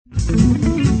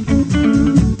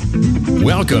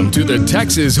Welcome to the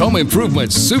Texas Home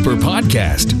Improvement Super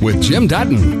Podcast with Jim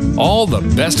Dutton. All the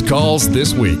best calls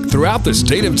this week throughout the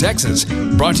state of Texas.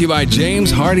 Brought to you by James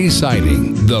Hardy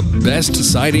Siding, the best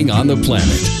siding on the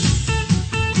planet.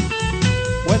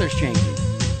 Weather's changing.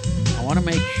 I want to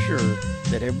make sure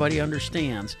that everybody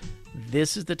understands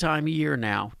this is the time of year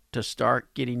now to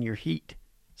start getting your heat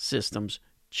systems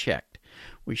checked.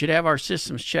 We should have our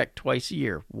systems checked twice a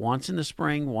year, once in the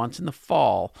spring, once in the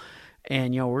fall.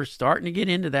 And, we're starting to get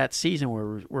into that season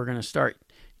where we're going to start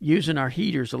using our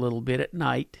heaters a little bit at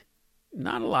night.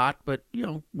 Not a lot, but,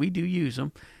 we do use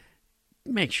them.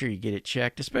 Make sure you get it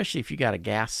checked, especially if you got a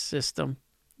gas system.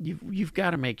 You've got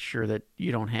to make sure that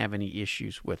you don't have any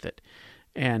issues with it.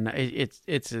 And it's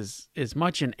as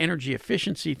much an energy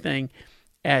efficiency thing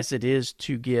as it is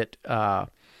to get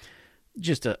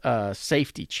just a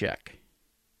safety check.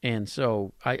 And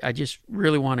so I just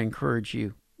really want to encourage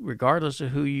you, regardless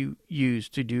of who you use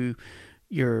to do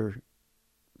your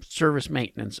service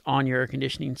maintenance on your air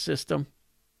conditioning system,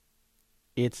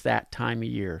 it's that time of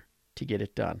year to get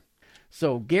it done.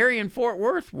 So, Gary in Fort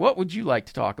Worth, what would you like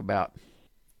to talk about?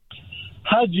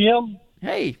 Hi, Jim.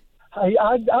 Hey. Hey,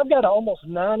 I've got an almost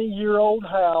 90-year-old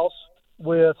house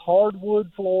with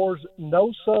hardwood floors,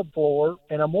 no subfloor,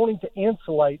 and I'm wanting to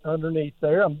insulate underneath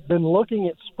there. I've been looking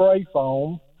at spray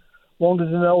foam. Wanted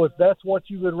to know if that's what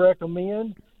you would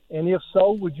recommend, and if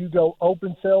so, would you go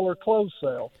open cell or closed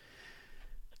cell?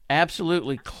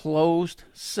 Absolutely closed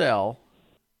cell,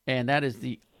 and that is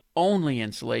the only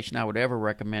insulation I would ever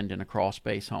recommend in a crawl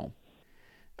space home.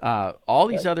 All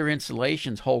these other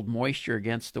insulations hold moisture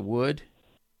against the wood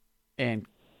and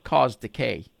cause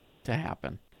decay to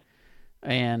happen.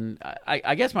 And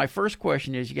I guess my first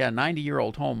question is, you got a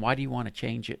 90-year-old home, why do you want to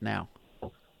change it now?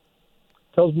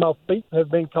 Because my feet have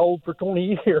been cold for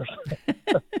 20 years.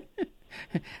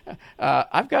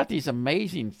 I've got these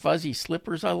amazing fuzzy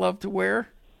slippers I love to wear.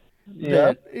 Yeah.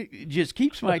 That it just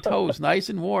keeps my toes nice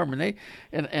and warm.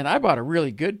 And I bought a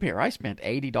really good pair. I spent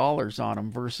 $80 on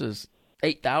them versus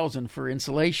 $8,000 for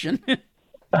insulation.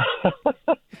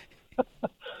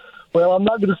 Well, I'm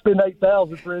not going to spend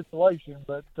 $8,000 for insulation,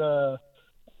 but I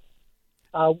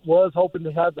was hoping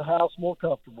to have the house more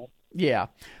comfortable. Yeah.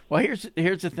 Well,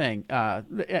 here's the thing,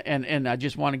 and I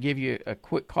just want to give you a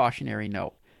quick cautionary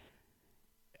note.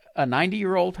 A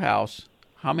 90-year-old house,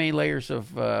 how many layers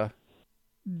of do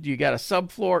you got a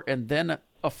subfloor and then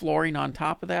a flooring on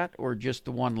top of that, or just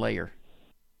the one layer?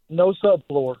 No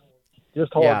subfloor,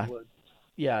 just hardwood.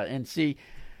 Yeah, and see,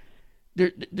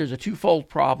 there's a twofold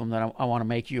problem that I want to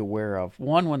make you aware of.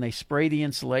 One, when they spray the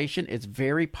insulation, it's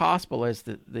very possible as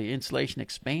the insulation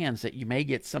expands that you may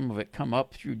get some of it come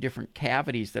up through different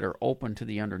cavities that are open to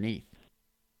the underneath.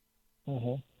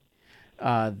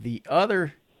 Mm-hmm. The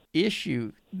other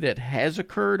issue that has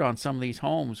occurred on some of these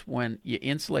homes when you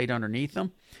insulate underneath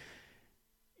them,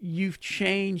 you've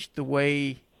changed the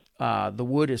way the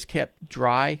wood is kept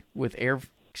dry with air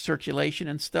circulation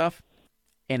and stuff.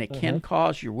 And it can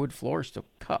cause your wood floors to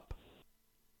cup.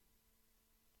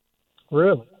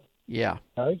 Really? Yeah.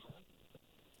 Okay.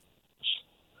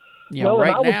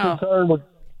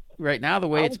 Right now, the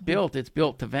way it's built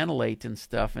to ventilate and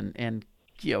stuff, and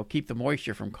keep the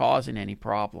moisture from causing any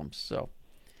problems. So,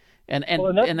 and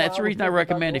that's the reason I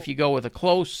recommend if you go with a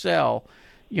closed cell,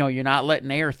 you're not letting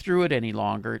air through it any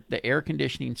longer. The air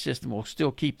conditioning system will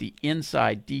still keep the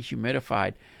inside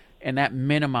dehumidified. And that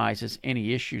minimizes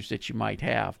any issues that you might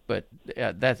have, but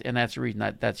that's the reason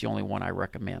that's the only one I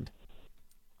recommend.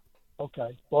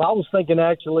 Okay. Well, I was thinking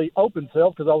actually open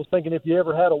cell, because I was thinking if you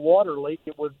ever had a water leak,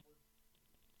 it would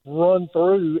run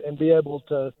through and be able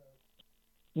to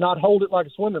not hold it like a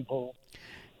swimming pool.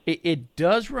 It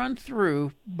does run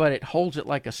through, but it holds it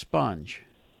like a sponge,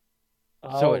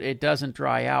 Oh. So it doesn't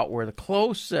dry out. Where the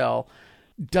closed cell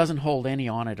doesn't hold any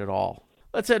on it at all.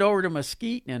 Let's head over to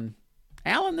Mesquite and.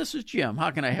 Alan, this is Jim.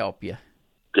 How can I help you?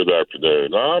 Good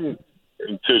afternoon. I'm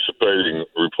anticipating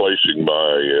replacing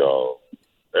my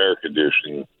air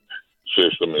conditioning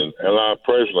system, and I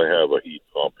presently have a heat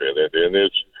pump in it, and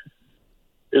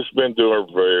it's been doing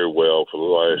very well for the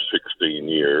last 16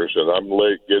 years, and I'm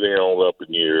getting on up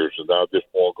in years, and I just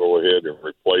want to go ahead and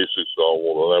replace it so I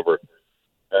will never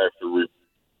have to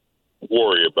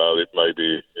worry about it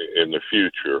maybe in the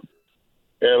future.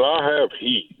 And I have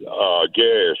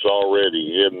gas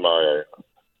already in my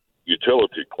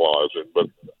utility closet, but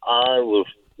I was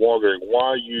wondering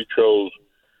why you chose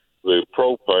the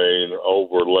propane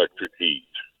over electric heat.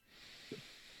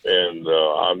 And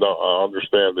I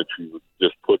understand that you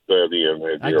just put that in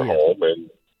your home,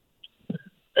 and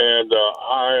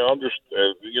I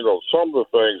understand. Some of the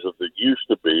things that used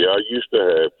to be, I used to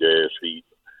have gas heat,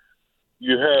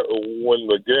 you have when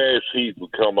the gas heat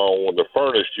would come on, when the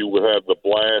furnace, you would have the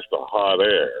blast of hot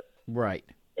air. Right.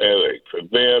 And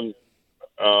then,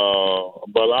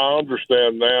 but I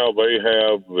understand now they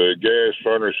have the gas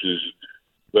furnaces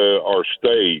that are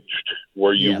staged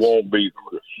where you won't be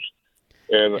crisp.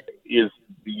 And do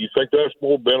you think that's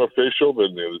more beneficial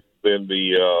than the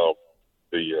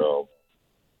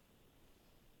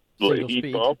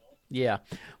heat pump? Yeah.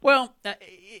 Well,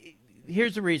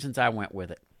 here's the reasons I went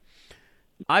with it.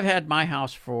 I've had my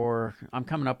house I'm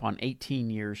coming up on 18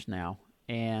 years now,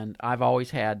 and I've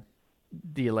always had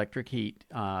the electric heat.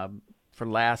 For the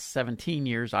last 17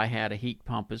 years, I had a heat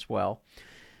pump as well.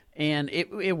 And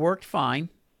it worked fine,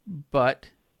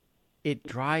 but it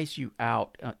dries you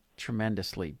out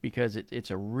tremendously because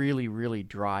it's a really, really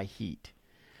dry heat.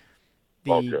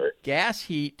 The gas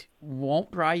heat won't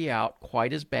dry you out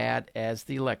quite as bad as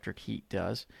the electric heat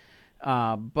does.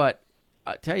 But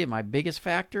I tell you, my biggest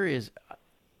factor is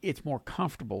it's more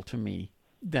comfortable to me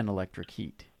than electric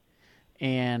heat.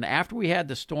 And after we had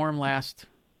the storm last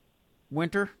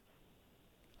winter,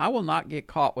 I will not get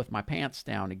caught with my pants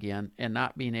down again and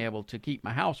not being able to keep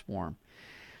my house warm.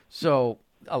 So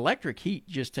electric heat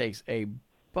just takes a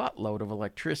buttload of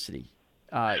electricity.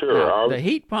 Sure. The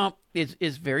heat pump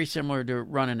is very similar to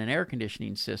running an air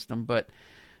conditioning system, but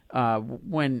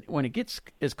when it gets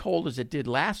as cold as it did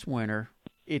last winter,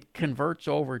 it converts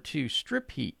over to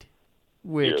strip heat,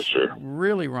 which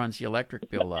really runs the electric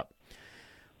bill up.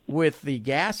 With the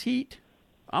gas heat,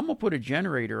 I'm going to put a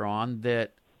generator on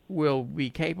that will be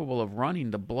capable of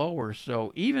running the blower,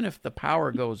 so even if the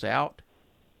power goes out,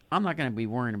 I'm not going to be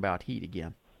worrying about heat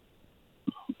again.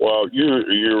 Well,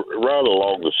 you're right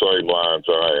along the same lines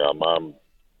I am. I'm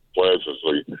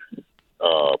pleasantly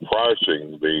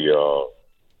pricing the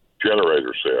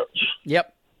generator sets.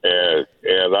 Yep.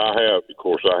 And I have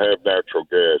natural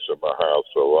gas in my house,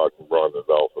 so I can run it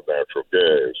off of natural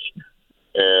gas.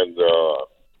 And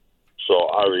so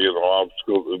I'm going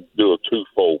to do a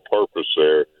twofold purpose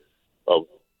there,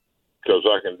 because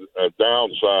I can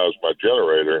downsize my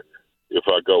generator if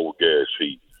I go with gas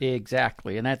heat.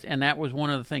 Exactly, and that was one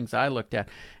of the things I looked at.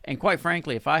 And quite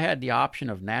frankly, if I had the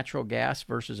option of natural gas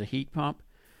versus a heat pump,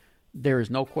 there is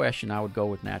no question I would go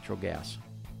with natural gas.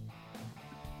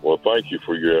 Well, thank you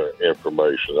for your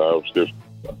information. I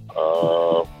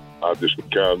just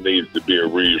kind of needed to be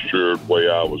reassured the way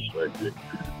I was thinking.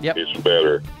 Yep. It's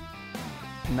better.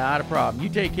 Not a problem. You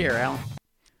take care, Alan.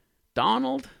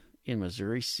 Donald in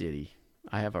Missouri City.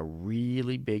 I have a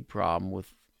really big problem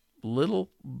with little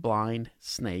blind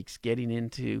snakes getting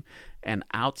into an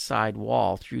outside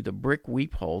wall through the brick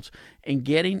weep holes and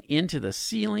getting into the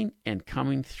ceiling and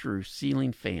coming through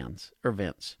ceiling fans or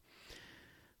vents.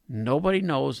 Nobody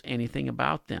knows anything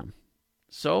about them.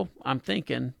 So I'm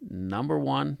thinking, number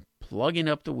one, plugging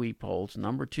up the weep holes.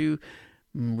 Number two,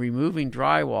 removing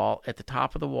drywall at the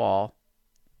top of the wall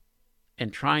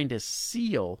and trying to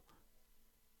seal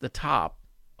the top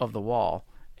of the wall.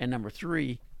 And number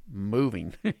three,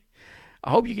 moving. I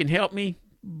hope you can help me,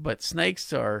 but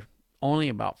snakes are only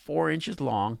about 4 inches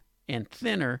long and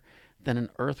thinner than an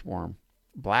earthworm,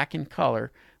 black in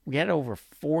color. We had over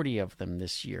 40 of them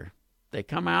this year. They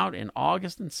come out in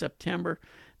August and September.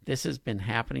 This has been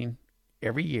happening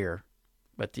every year,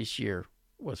 but this year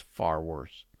was far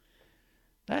worse.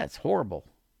 That's horrible.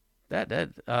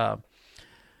 Look,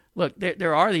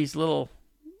 there are these little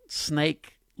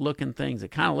snake-looking things. It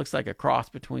kind of looks like a cross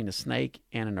between a snake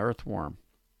and an earthworm.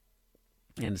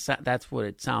 And that's what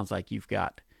it sounds like you've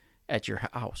got at your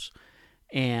house.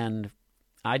 And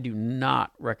I do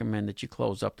not recommend that you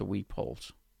close up the weep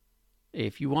holes.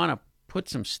 If you want to put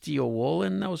some steel wool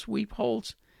in those weep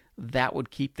holes, that would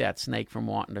keep that snake from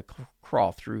wanting to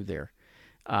crawl through there.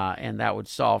 And that would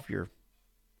solve your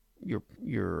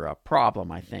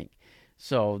problem, I think.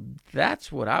 So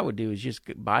that's what I would do, is just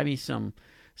buy me some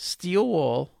steel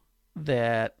wool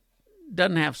that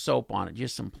doesn't have soap on it,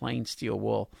 just some plain steel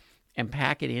wool, and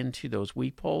pack it into those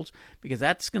weep holes, because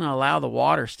that's going to allow the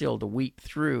water still to weep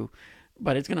through,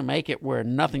 but it's going to make it where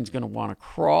nothing's going to want to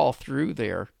crawl through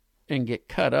there and get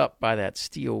cut up by that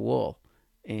steel wool.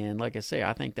 And like I say,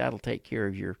 I think that'll take care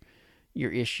of your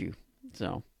issue.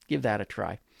 So give that a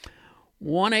try.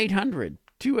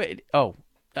 1-800-28...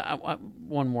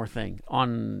 one more thing.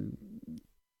 On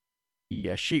the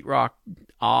sheetrock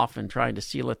off and trying to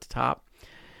seal at the top,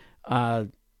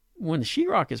 when the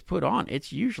sheetrock is put on,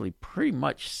 it's usually pretty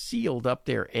much sealed up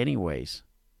there anyways.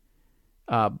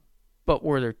 But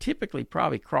where they're typically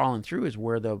probably crawling through is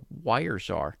where the wires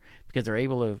are, because they're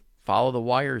able to follow the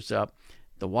wires up.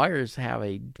 The wires have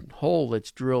a hole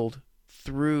that's drilled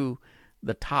through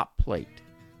the top plate,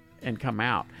 and come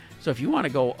out. So if you want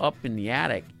to go up in the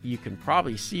attic, you can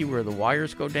probably see where the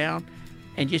wires go down,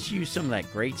 and just use some of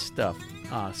that great stuff,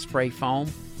 spray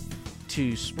foam,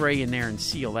 to spray in there and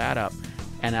seal that up,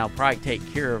 and that'll probably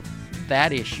take care of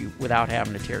that issue without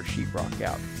having to tear sheetrock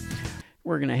out.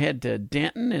 We're going to head to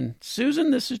Denton. And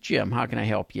Susan, this is Jim. How can I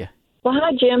help you? Well,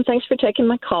 hi, Jim. Thanks for taking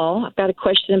my call. I've got a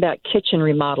question about kitchen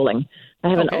remodeling. I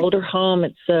have an older home.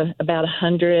 It's about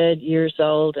 100 years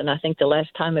old, and I think the last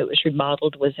time it was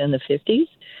remodeled was in the 50s.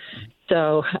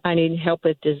 So I need help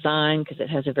with design because it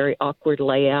has a very awkward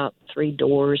layout, 3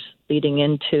 doors leading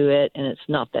into it, and it's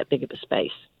not that big of a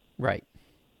space. Right.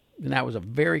 And that was a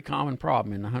very common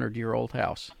problem in a 100-year-old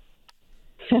house.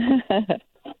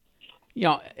 You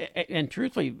know, and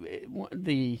truthfully,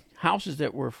 the houses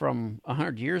that were from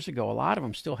 100 years ago, a lot of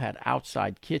them still had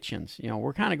outside kitchens. You know,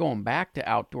 we're kind of going back to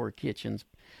outdoor kitchens,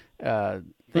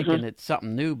 thinking it's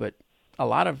something new, but a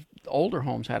lot of older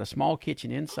homes had a small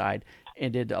kitchen inside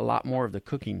and did a lot more of the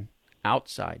cooking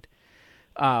outside.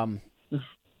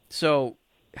 So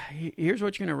here's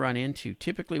what you're going to run into.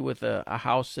 Typically with a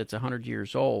house that's 100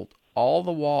 years old, all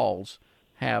the walls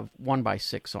have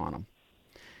 1x6 on them.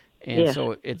 And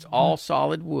so it's all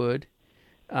solid wood,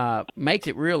 makes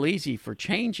it real easy for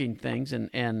changing things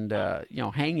and you know,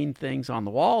 hanging things on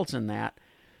the walls and that.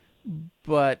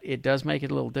 But it does make it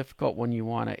a little difficult when you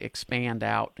want to expand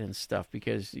out and stuff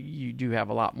because you do have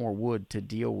a lot more wood to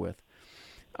deal with.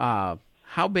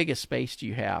 How big a space do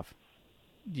you have?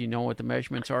 Do you know what the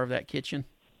measurements are of that kitchen?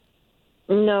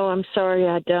 No, I'm sorry,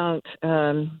 I don't.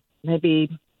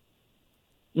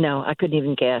 No, I couldn't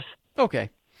even guess. Okay.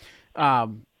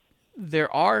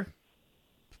 There are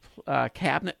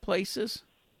cabinet places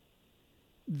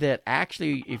that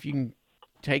actually, if you can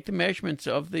take the measurements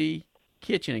of the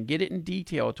kitchen and get it in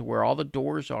detail to where all the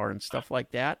doors are and stuff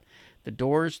like that, the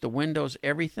doors, the windows,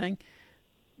 everything,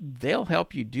 they'll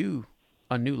help you do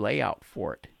a new layout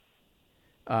for it.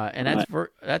 And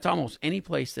that's almost any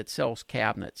place that sells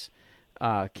cabinets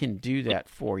can do that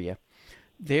for you.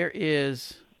 There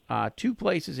is 2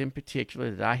 places in particular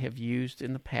that I have used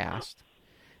in the past.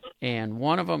 And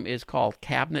one of them is called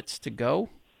Cabinets to Go.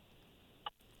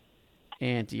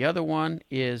 And the other one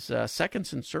is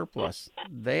Seconds and Surplus.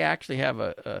 They actually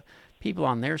have people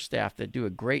on their staff that do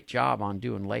a great job on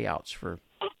doing layouts for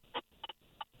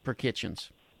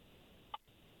kitchens.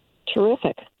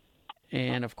 Terrific.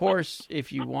 And, of course,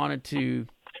 if you wanted to,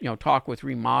 talk with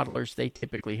remodelers, they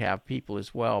typically have people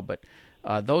as well. But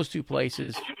those 2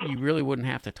 places, you really wouldn't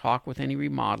have to talk with any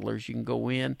remodelers. You can go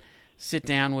in, sit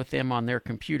down with them on their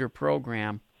computer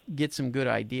program, get some good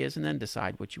ideas, and then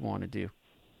decide what you want to do.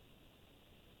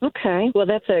 Okay. Well,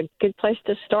 that's a good place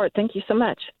to start. Thank you so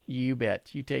much. You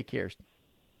bet. You take care.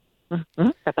 Mm-hmm.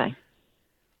 Bye-bye.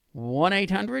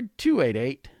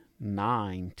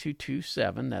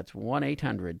 1-800-288-9227. That's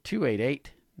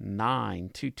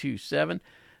 1-800-288-9227.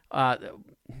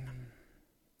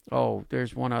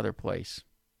 There's one other place.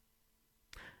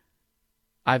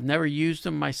 I've never used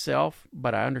them myself,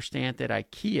 but I understand that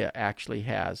IKEA actually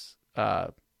has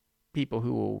people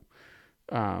who will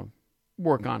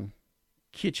work on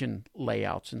kitchen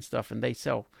layouts and stuff, and they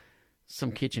sell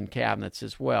some kitchen cabinets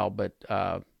as well. But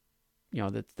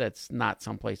that's not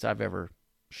someplace I've ever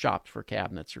shopped for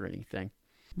cabinets or anything.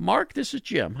 Mark, this is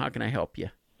Jim. How can I help you?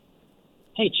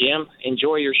 Hey, Jim.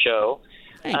 Enjoy your show.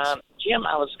 Thanks. Jim,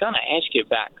 I was going to ask you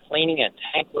about cleaning a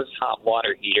tankless hot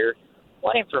water heater.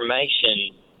 What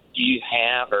information do you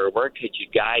have, or where could you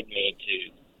guide me to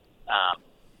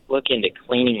look into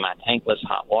cleaning my tankless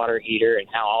hot water heater, and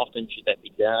how often should that be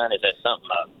done? Is that something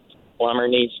a plumber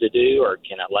needs to do, or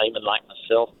can a layman like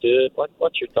myself do it?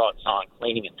 What's your thoughts on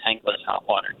cleaning a tankless hot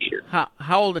water heater?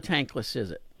 How old a tankless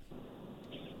is it?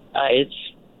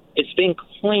 It's been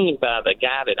cleaned by the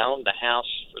guy that owned the house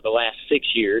for the last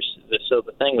 6 years, so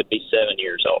the thing would be 7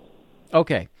 years old.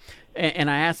 Okay, and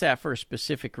I asked that for a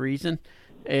specific reason.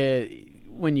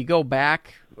 When you go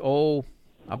back,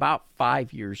 about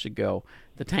 5 years ago,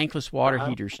 the tankless water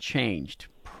heaters changed.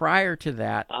 Prior to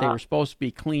that, they were supposed to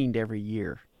be cleaned every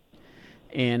year.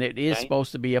 And it is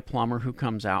supposed to be a plumber who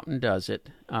comes out and does it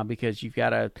because you've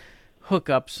got to hook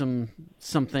up some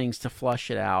things to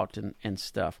flush it out and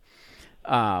stuff.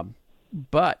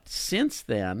 But since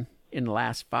then, in the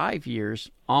last 5 years,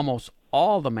 almost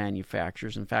all the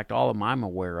manufacturers, in fact, all of them I'm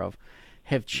aware of,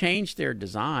 have changed their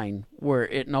design where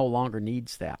it no longer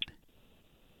needs that.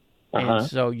 And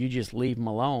so you just leave them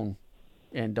alone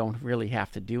and don't really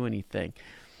have to do anything.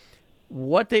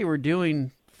 What they were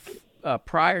doing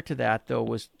prior to that, though,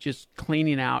 was just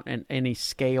cleaning out any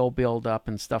scale buildup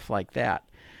and stuff like that.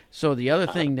 So the other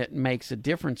thing that makes a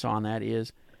difference on that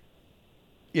is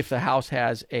if the house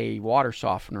has a water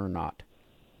softener or not.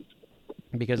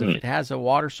 Because if it has a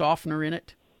water softener in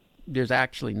it, there's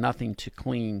actually nothing to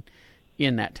clean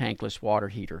in that tankless water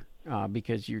heater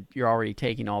because you're already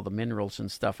taking all the minerals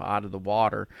and stuff out of the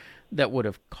water that would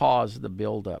have caused the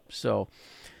buildup. So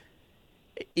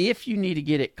if you need to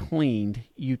get it cleaned,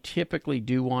 you typically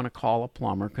do want to call a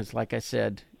plumber because, like I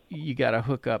said, you got to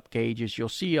hook up gauges. You'll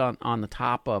see on the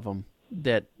top of them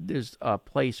that there's a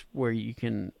place where you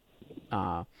can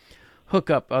hook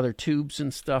up other tubes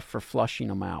and stuff for flushing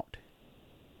them out.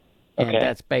 And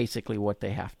that's basically what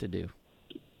they have to do.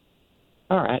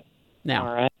 All right.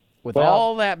 Now, with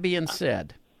all that being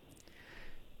said,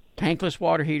 tankless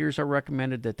water heaters are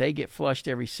recommended that they get flushed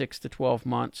every 6 to 12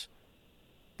 months.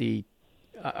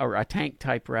 Or a tank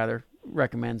type, rather,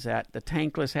 recommends that. The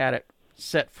tankless had it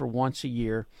set for once a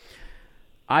year.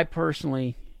 I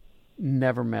personally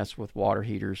never mess with water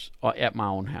heaters at my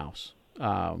own house.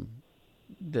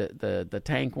 The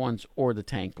tank ones or the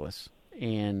tankless.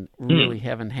 And really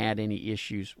haven't had any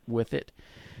issues with it.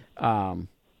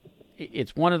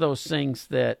 It's one of those things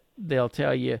that they'll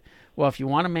tell you, well, if you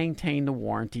want to maintain the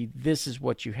warranty, this is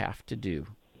what you have to do.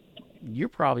 You're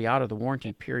probably out of the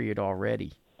warranty period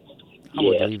already.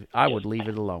 I would leave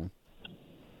it alone.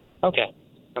 Okay.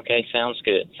 Okay, sounds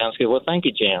good. Sounds good. Well, thank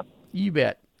you, Jim. You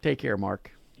bet. Take care,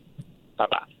 Mark.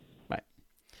 Bye-bye. Bye.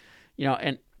 You know,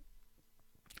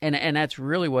 and that's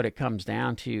really what it comes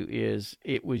down to is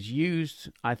it was used,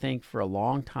 I think, for a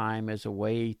long time as a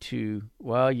way to,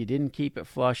 well, you didn't keep it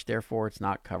flush, therefore it's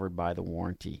not covered by the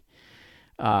warranty.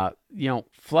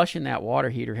 Flushing that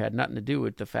water heater had nothing to do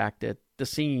with the fact that the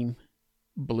seam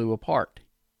blew apart.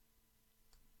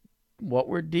 What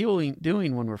we're doing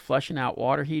when we're flushing out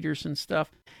water heaters and stuff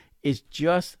is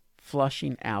just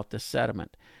flushing out the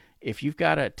sediment. If you've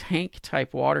got a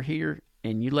tank-type water heater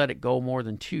and you let it go more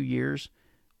than 2 years,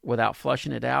 without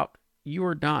flushing it out, you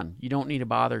are done. You don't need to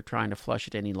bother trying to flush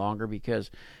it any longer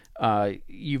because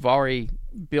you've already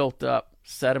built up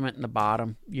sediment in the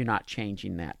bottom. You're not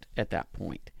changing that at that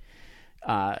point.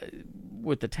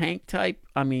 With the tank type,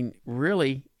 I mean,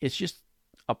 really, it's just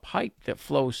a pipe that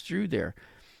flows through there.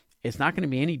 It's not going to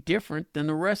be any different than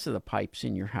the rest of the pipes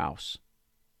in your house.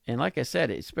 And like I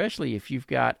said, especially if you've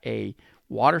got a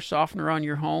water softener on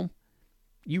your home,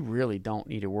 you really don't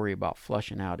need to worry about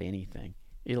flushing out anything.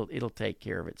 It'll take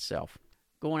care of itself.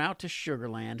 Going out to Sugar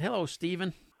Land. Hello,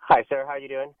 Stephen. Hi, sir. How are you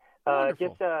doing?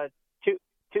 Wonderful. Just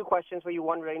two questions for you.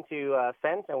 One relating to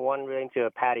fence and one relating to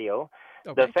a patio.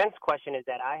 Okay. The fence question is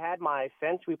that I had my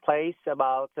fence replaced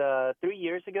about 3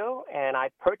 years ago, and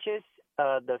I purchased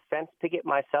the fence picket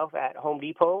myself at Home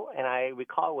Depot, and I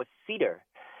recall it was cedar.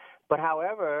 But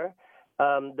however,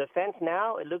 the fence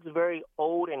now, it looks very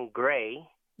old and gray.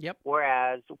 Yep.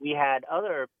 Whereas we had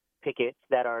other pickets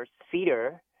that are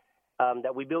cedar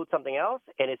that we built something else,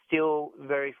 and it's still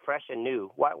very fresh and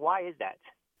new. Why is that?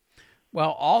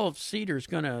 Well, all of cedar is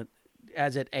going to,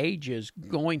 as it ages,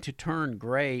 going to turn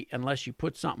gray unless you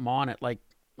put something on it. Like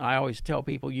I always tell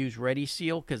people, use Ready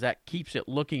Seal because that keeps it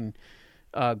looking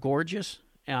gorgeous.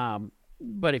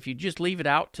 But if you just leave it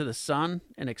out to the sun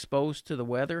and exposed to the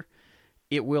weather,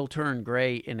 it will turn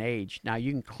gray in age. Now,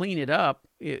 you can clean it up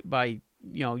by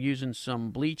using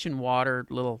some bleach and water,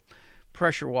 little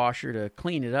pressure washer to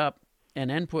clean it up, and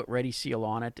then put Ready Seal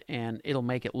on it, and it'll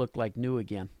make it look like new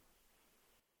again.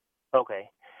 Okay.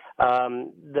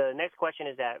 The next question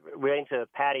is that relating to a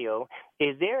patio,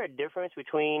 is there a difference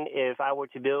between if I were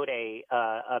to build a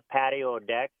patio or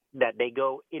deck that they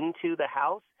go into the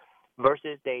house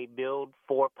versus they build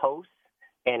 4 posts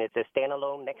and it's a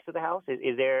standalone next to the house?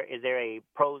 Is there a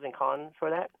pros and cons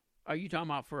for that? Are you talking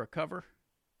about for a cover?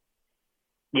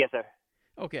 Yes, sir.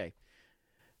 Okay.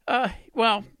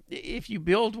 Well, if you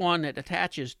build one that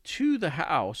attaches to the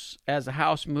house, as the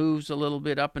house moves a little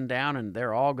bit up and down, and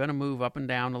they're all going to move up and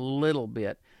down a little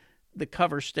bit, the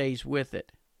cover stays with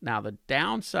it. Now, the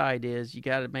downside is you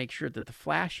got to make sure that the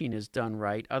flashing is done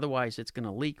right. Otherwise, it's going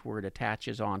to leak where it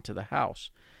attaches onto the house.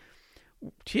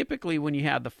 Typically, when you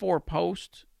have the 4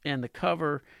 posts and the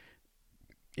cover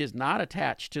is not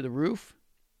attached to the roof,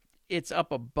 it's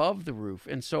up above the roof.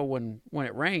 And so when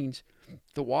it rains,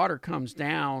 the water comes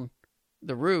down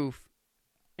the roof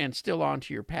and still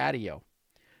onto your patio.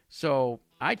 So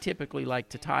I typically like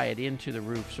to tie it into the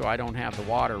roof so I don't have the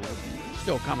water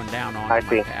still coming down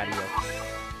onto my patio.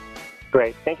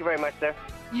 Great. Thank you very much, sir.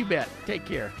 You bet. Take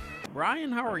care. Brian,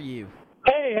 how are you?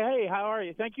 Hey, how are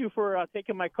you? Thank you for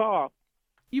taking my call.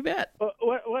 You bet.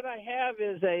 What I have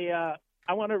is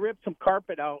I want to rip some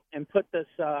carpet out and put this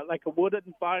like a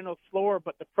wooden vinyl floor,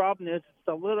 but the problem is it's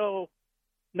a little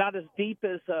not as deep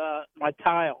as my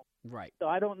tile. Right. So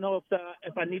I don't know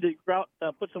if I need to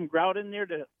put some grout in there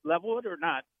to level it or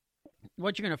not.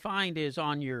 What you're going to find is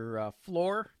on your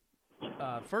floor,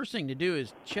 first thing to do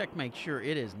is make sure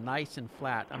it is nice and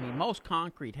flat. I mean, most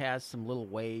concrete has some little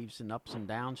waves and ups and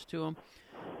downs to them.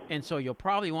 And so you'll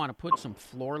probably want to put some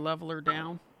floor leveler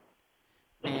down.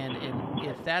 And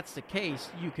if that's the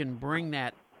case, you can bring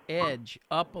that edge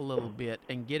up a little bit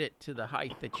and get it to the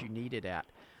height that you need it at.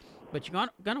 But you're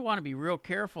going to want to be real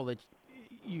careful that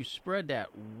you spread that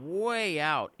way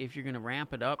out if you're going to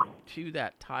ramp it up to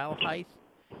that tile height.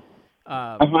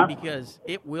 Because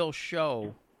it will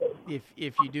show if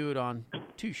you do it on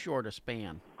too short a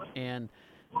span. And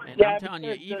I'm telling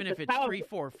you, even if it's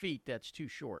 3-4 feet, that's too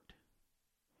short.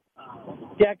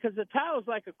 Yeah, because the tile is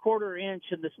like a 1/4 inch,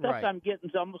 and the stuff Right. I'm getting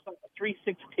is almost like a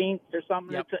 3/16 or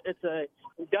something. Yep. It's a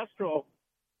industrial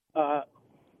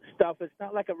stuff. It's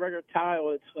not like a regular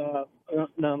tile. It's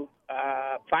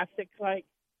plastic like.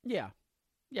 Yeah.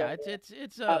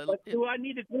 It's But do I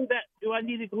need to glue that? Do I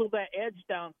need to glue that edge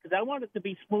down? Because I want it to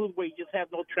be smooth, where you just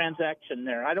have no transaction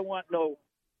there. I don't want no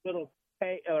little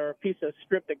or piece of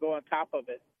strip that go on top of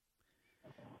it.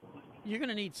 You're going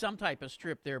to need some type of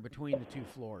strip there between the two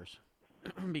floors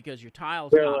because your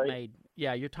tile's Really? not made.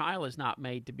 Yeah, your tile is not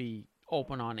made to be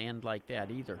open on end like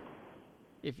that either.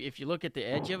 If you look at the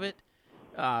edge of it,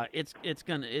 it's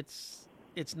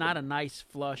not a nice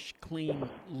flush clean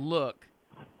look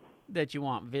that you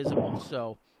want visible.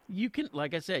 So you can,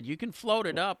 like I said, you can float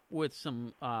it up with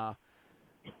some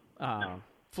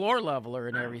floor leveler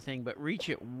and everything, but reach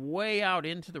it way out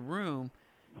into the room.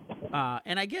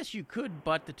 And I guess you could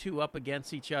butt the two up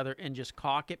against each other and just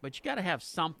caulk it, but you got to have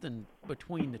something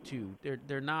between the two.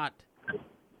 They're not,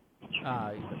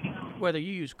 whether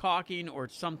you use caulking or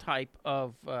some type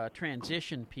of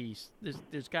transition piece,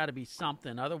 there's got to be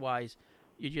something. Otherwise,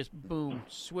 you just boom,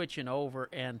 switching over,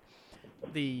 and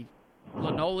the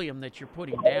linoleum that you're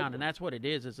putting down, and that's what it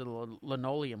is a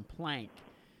linoleum plank.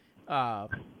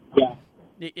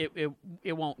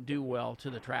 It won't do well to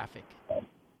the traffic.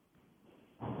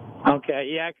 Okay,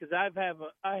 yeah, because I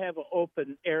have an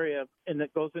open area and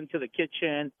it goes into the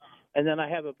kitchen, and then I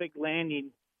have a big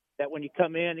landing that when you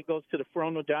come in, it goes to the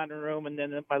frontal dining room, and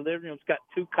then my living room's got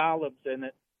 2 columns in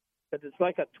it, but it's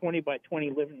like a 20 by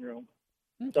 20 living room.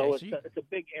 Okay, So it's a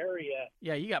big area.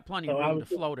 Yeah, you got plenty of room to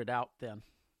float it out then.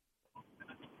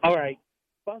 All right.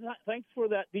 Well, thanks for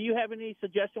that. Do you have any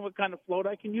suggestion what kind of float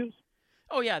I can use?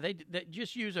 Oh yeah, they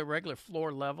just use a regular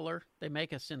floor leveler. They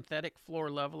make a synthetic floor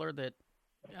leveler that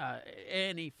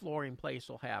any flooring place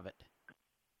will have it.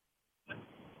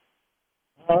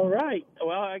 All right.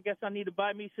 Well, I guess I need to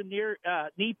buy me some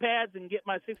knee pads and get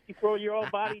my 64-year-old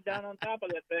body down on top of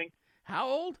that thing. How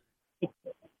old?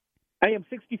 I am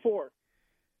 64.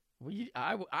 Well,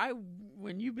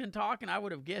 when you've been talking, I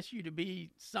would have guessed you to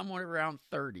be somewhere around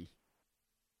 30.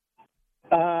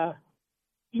 Yeah,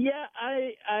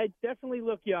 I definitely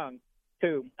look young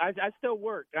too. I still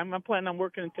work. I'm planning on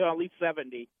working until at least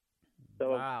 70.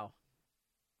 So. Wow.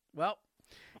 Well,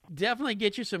 definitely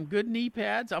get you some good knee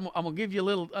pads. I'm gonna give you a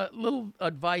little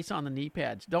advice on the knee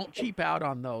pads. Don't cheap out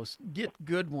on those. Get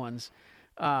good ones,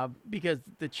 because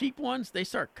the cheap ones, they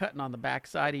start cutting on the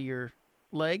backside of your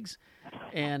legs,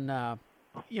 and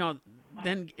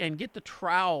then get the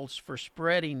trowels for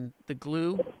spreading the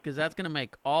glue, because that's going to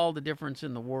make all the difference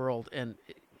in the world. And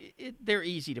they're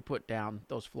easy to put down.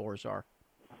 Those floors are.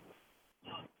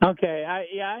 Okay,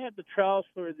 I have the trowels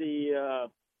for the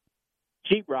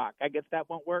sheetrock. I guess that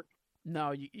won't work.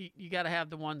 No, you got to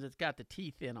have the ones that's got the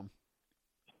teeth in them.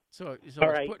 So all it's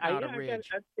right. putting out a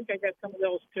ridge. I think I got some of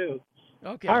those too.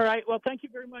 Okay. All right. Well, thank you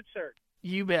very much, sir.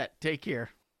 You bet. Take care.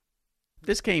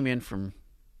 This came in from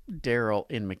Daryl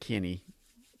in McKinney,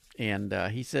 and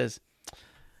he says,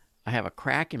 I have a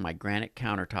crack in my granite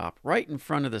countertop right in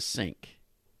front of the sink.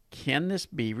 Can this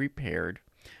be repaired?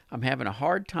 I'm having a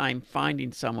hard time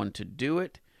finding someone to do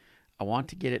it. I want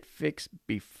to get it fixed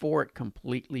before it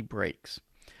completely breaks.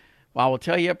 Well, I will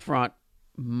tell you up front,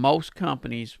 most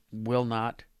companies will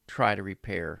not try to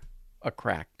repair a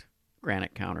cracked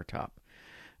granite countertop.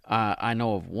 I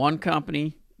know of one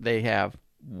company, they have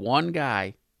one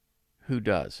guy who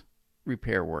does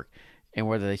repair work. And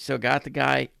whether they still got the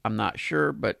guy, I'm not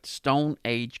sure, but Stone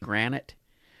Age Granite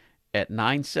at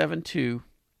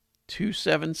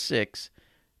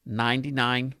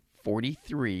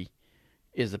 972-276-9943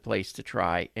 is the place to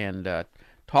try, and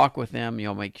talk with them.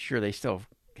 Make sure they still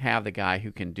have the guy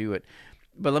who can do it.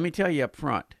 But let me tell you up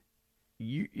front,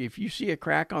 if you see a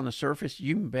crack on the surface,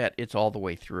 you can bet it's all the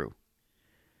way through,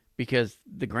 because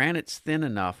the granite's thin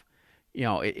enough,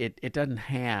 it doesn't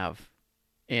have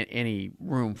any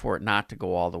room for it not to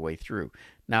go all the way through.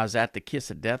 Now, is that the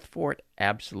kiss of death for it?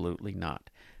 Absolutely not.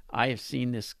 I have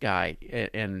seen this guy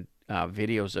and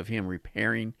videos of him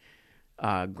repairing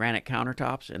granite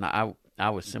countertops, and I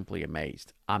was simply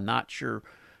amazed. I'm not sure.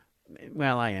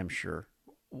 Well, I am sure.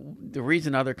 The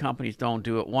reason other companies don't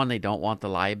do it, one, they don't want the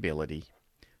liability.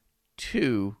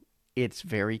 Two, it's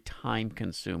very time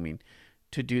consuming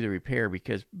to do the repair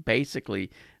because basically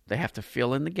they have to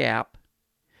fill in the gap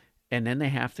and then they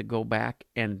have to go back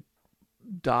and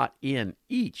dot in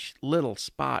each little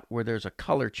spot where there's a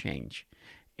color change.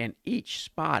 And each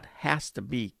spot has to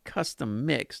be custom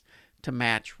mixed to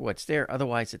match what's there.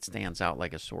 Otherwise, it stands out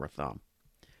like a sore thumb.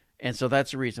 And so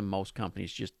that's the reason most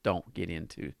companies just don't get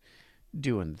into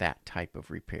doing that type of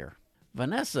repair.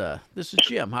 Vanessa, this is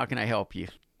Jim. How can I help you?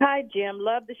 Hi, Jim.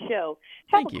 Love the show.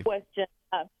 Thank you. Question.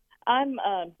 I'm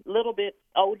a little bit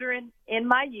older in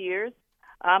my years.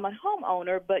 I'm a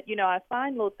homeowner, but, I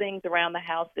find little things around the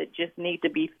house that just need to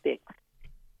be fixed.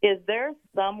 Is there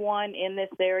someone in this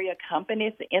area,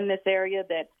 companies in this area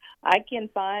that I can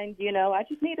find, I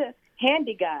just need a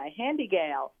handy guy, handy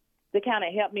gal to kind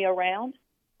of help me around?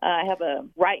 I have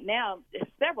right now,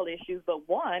 several issues, but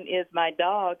one is my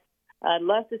dog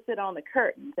loves to sit on the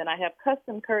curtains, and I have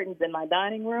custom curtains in my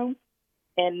dining room.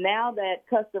 And now that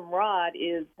custom rod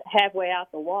is halfway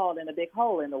out the wall and a big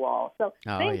hole in the wall. So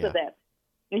things of that.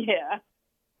 Yeah.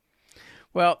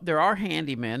 Well, there are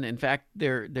handymen. In fact,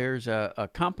 there's a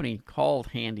company called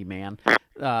Handyman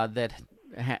that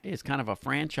is kind of a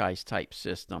franchise type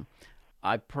system.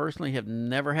 I personally have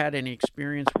never had any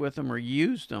experience with them or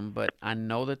used them, but I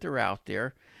know that they're out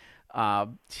there.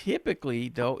 Typically,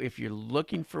 though, if you're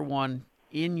looking for one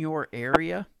in your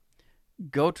area,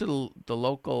 go to the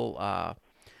local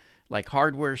like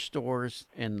hardware stores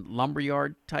and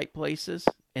lumberyard type places,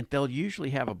 and they'll usually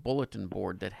have a bulletin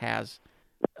board that has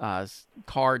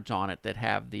cards on it that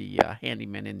have the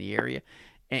handyman in the area,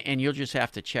 and you'll just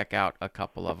have to check out a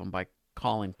couple of them by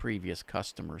calling previous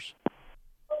customers.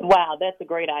 Wow, that's a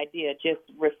great idea. Just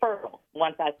referral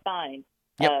once I find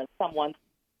someone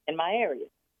in my area.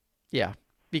 Yeah,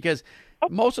 because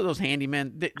most of those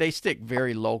handymen, they stick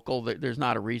very local. There's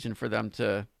not a reason for them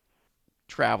to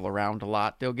travel around a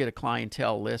lot. They'll get a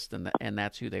clientele list, and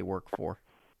that's who they work for.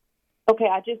 Okay,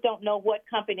 I just don't know what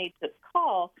company to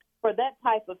call for that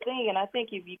type of thing. And I think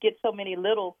if you get so many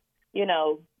little,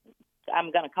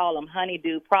 I'm going to call them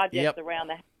honeydew projects around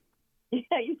the house,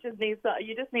 you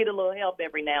just need a little help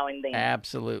every now and then.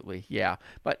 Absolutely, yeah.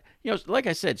 But like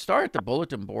I said, start at the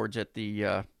bulletin boards at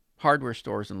the hardware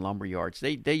stores and lumber yards.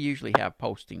 They usually have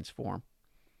postings for them.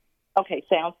 Okay,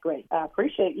 sounds great. I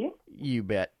appreciate you. You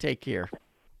bet. Take care.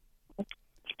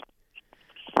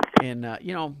 And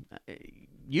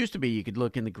used to be you could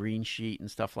look in the green sheet and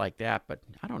stuff like that, but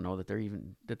I don't know that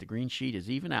the green sheet is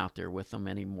even out there with them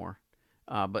anymore.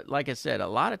 But like I said, a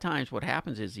lot of times what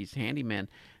happens is these handymen,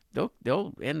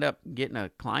 they'll end up getting a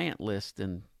client list,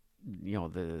 and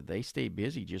they stay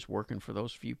busy just working for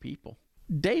those few people.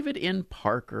 David in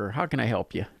Parker, how can I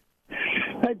help you?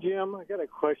 Hi, Jim. I got a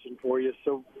question for you.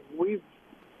 So we've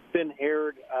been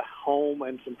aired a home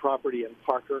and some property in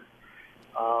Parker,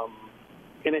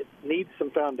 and it needs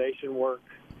some foundation work.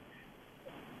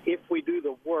 If we do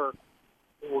the work,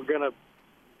 we're going to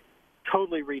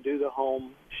totally redo the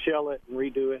home, shell it, and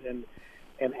redo it,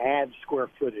 and add square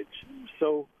footage.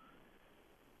 So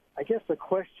I guess the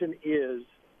question is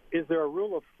there a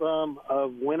rule of thumb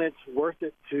of when it's worth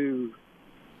it to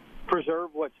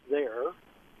preserve what's there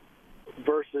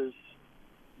versus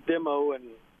demo and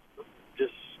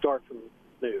just start from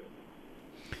new?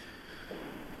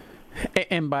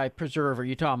 And by preserve, are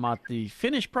you talking about the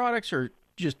finished products or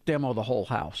just demo the whole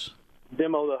house?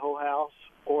 Demo the whole house,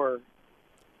 or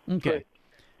okay,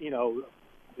 put,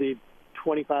 the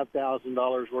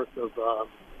 $25,000 worth of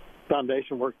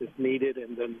foundation work that's needed,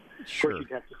 and then of course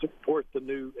you'd have to support the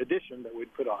new addition that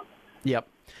we'd put on. Yep.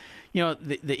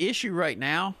 The issue right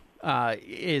now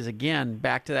is, again,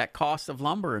 back to that cost of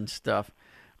lumber and stuff.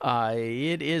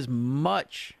 It is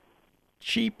much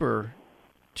cheaper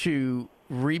to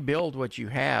rebuild what you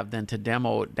have than to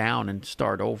demo it down and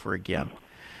start over again.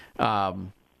 Because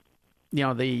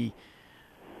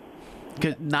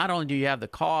not only do you have the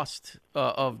cost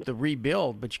of the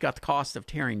rebuild, but you got the cost of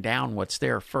tearing down what's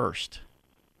there first,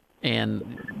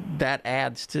 and that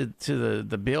adds to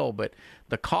the bill. But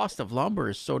the cost of lumber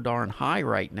is so darn high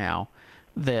right now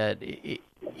that it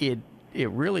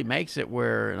really makes it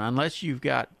where, unless you've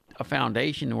got a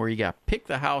foundation where you got to pick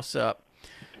the house up,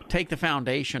 take the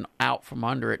foundation out from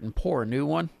under it, and pour a new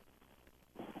one,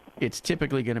 it's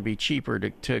typically going to be cheaper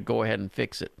to go ahead and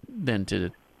fix it than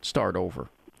to start over.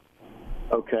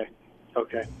 Okay.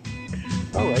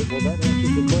 All All right. Well, that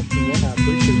answers the question then. I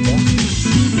appreciate that.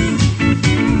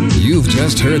 You've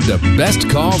just heard the best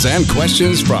calls and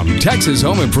questions from Texas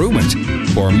Home Improvement.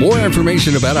 For more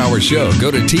information about our show, go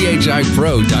to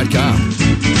thipro.com.